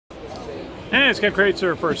And it's Ken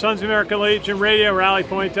Kraetzer for Sons of American Legion Radio,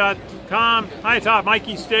 RallyPoint.com. High top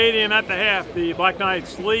Mikey Stadium at the half. The Black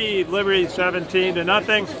Knights lead Liberty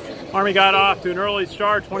 17-0. Army got off to an early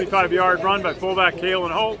start, 25-yard run by fullback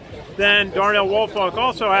Kalen Holt. Then Darnell Wolfolk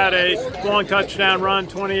also had a long touchdown run,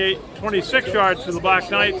 26 yards to the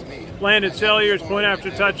Black Knights. Landon Salyers, point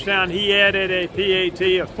after touchdown, he added a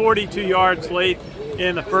PAT of 42 yards late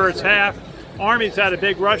in the first half. Army's had a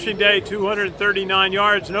big rushing day, 239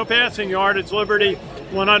 yards. No passing yardage. Liberty,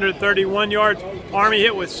 131 yards. Army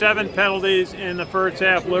hit with 7 penalties in the first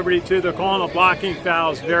half. Liberty, 2. They're calling the blocking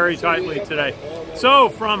fouls very tightly today. So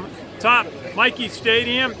from top Mikey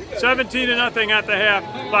Stadium, 17-0 at the half.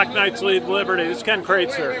 Black Knights lead Liberty. This is Ken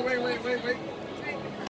Kraetzer.